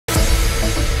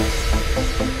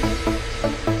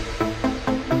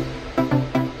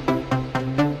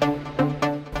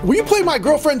you play my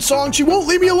girlfriend's song? She won't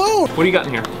leave me alone. What do you got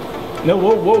in here? No,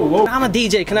 whoa. I'm a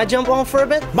DJ. Can I jump on for a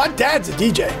bit? My dad's a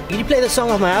DJ. Can you play the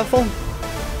song on my iPhone?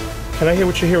 Can I hear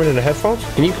what you're hearing in the headphones?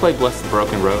 Can you play Bless the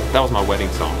Broken Road? That was my wedding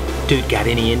song. Dude, got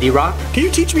any indie rock? Can you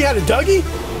teach me how to Dougie?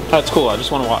 That's cool, I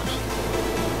just want to watch.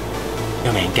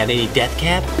 Yo, man, got any Death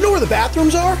Cab? You know where the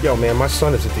bathrooms are? Yo, man, my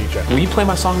son is a DJ. Will you play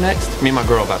my song next? Me and my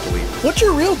girl about to leave. What's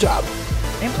your real job?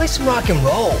 Man, play some rock and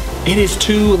roll. It is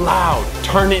too loud.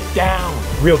 Turn it down.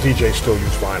 Real DJs still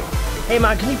use vinyl. Hey,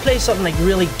 man, can you play something like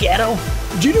really ghetto?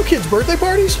 Do you do kids' birthday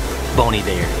parties? Boney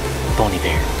Bear. Boney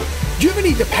Bear. Do you have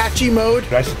any Apache mode?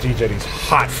 I used to DJ these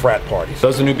hot frat parties.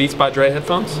 Those are new Beats by Dre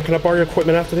headphones? Can I borrow your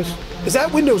equipment after this? Is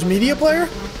that Windows Media Player?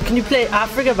 Can you play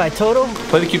Africa by Toto?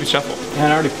 Play the Cupid Shuffle.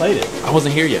 Man, I already played it. I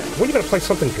wasn't here yet. When are you gonna play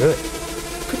something good?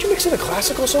 Could you mix in a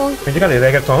classical song? Man, you got any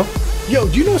reggaeton? Yo,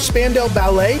 do you know Spandau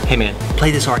Ballet? Hey, man,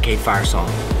 play this Arcade Fire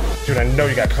song. Dude, I know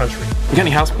you got country. You got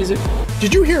any house music?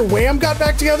 Did you hear Wham got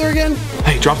back together again?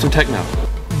 Hey, drop some techno.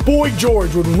 Boy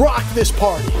George would rock this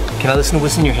party. Can I listen to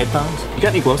what's in your headphones? You got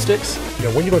any glow sticks?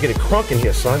 Yo, when you gonna get it crunk in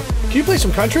here, son? Can you play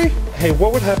some country? Hey,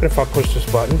 what would happen if I push this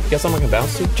button? You got something I can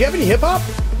bounce to? Do you have any hip hop?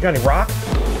 You got any rock?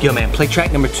 Yo, man, play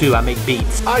track number 2. I make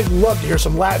beats. I'd love to hear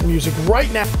some Latin music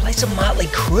right now. Play some Motley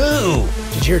Crue.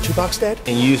 Did you hear Tupac's dead?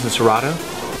 And you using Serato?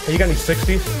 Hey, you got any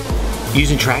 60s?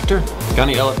 Using Tractor? Got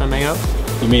any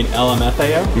LFMAO? You mean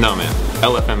LMFAO? No, man.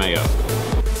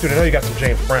 LFMAO. Dude, I know you got some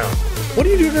James Brown. What do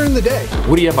you do during the day?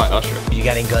 What do you have by Usher? You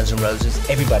got any Guns N' Roses?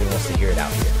 Everybody wants to hear it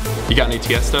out here. You got any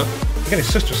Tiesto? You got any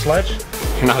Sister Sledge?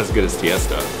 You're not as good as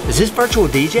Tiesto. Is this virtual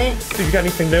DJ? Dude, you got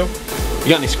anything new? You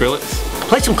got any Skrillex?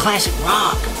 Play some classic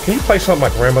rock. Can you play something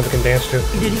my grandmother can dance to?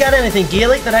 Dude, you got anything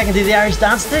Gaelic that I can do the Irish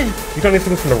dance to? You got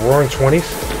anything from the Roaring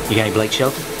 20s? You got any Blake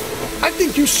Shelton? I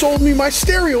think you sold me my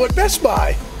stereo at Best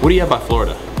Buy. What do you have by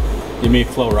Florida? You mean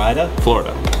Florida?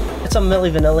 Florida. It's some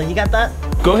Milli Vanilli. You got that?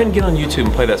 Go ahead and get on YouTube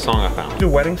and play that song I found. You do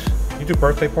weddings? You do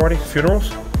birthday parties?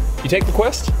 Funerals? You take the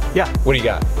quest? Yeah. What do you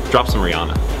got? Drop some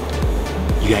Rihanna.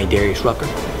 You got any Darius Rucker?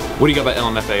 What do you got by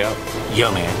LMFAO?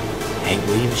 Yo, man. Hank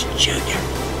Williams Jr.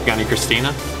 You got any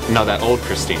Christina? No, that old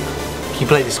Christina. Can you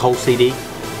play this whole CD?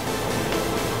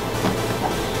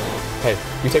 Hey,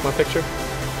 you take my picture?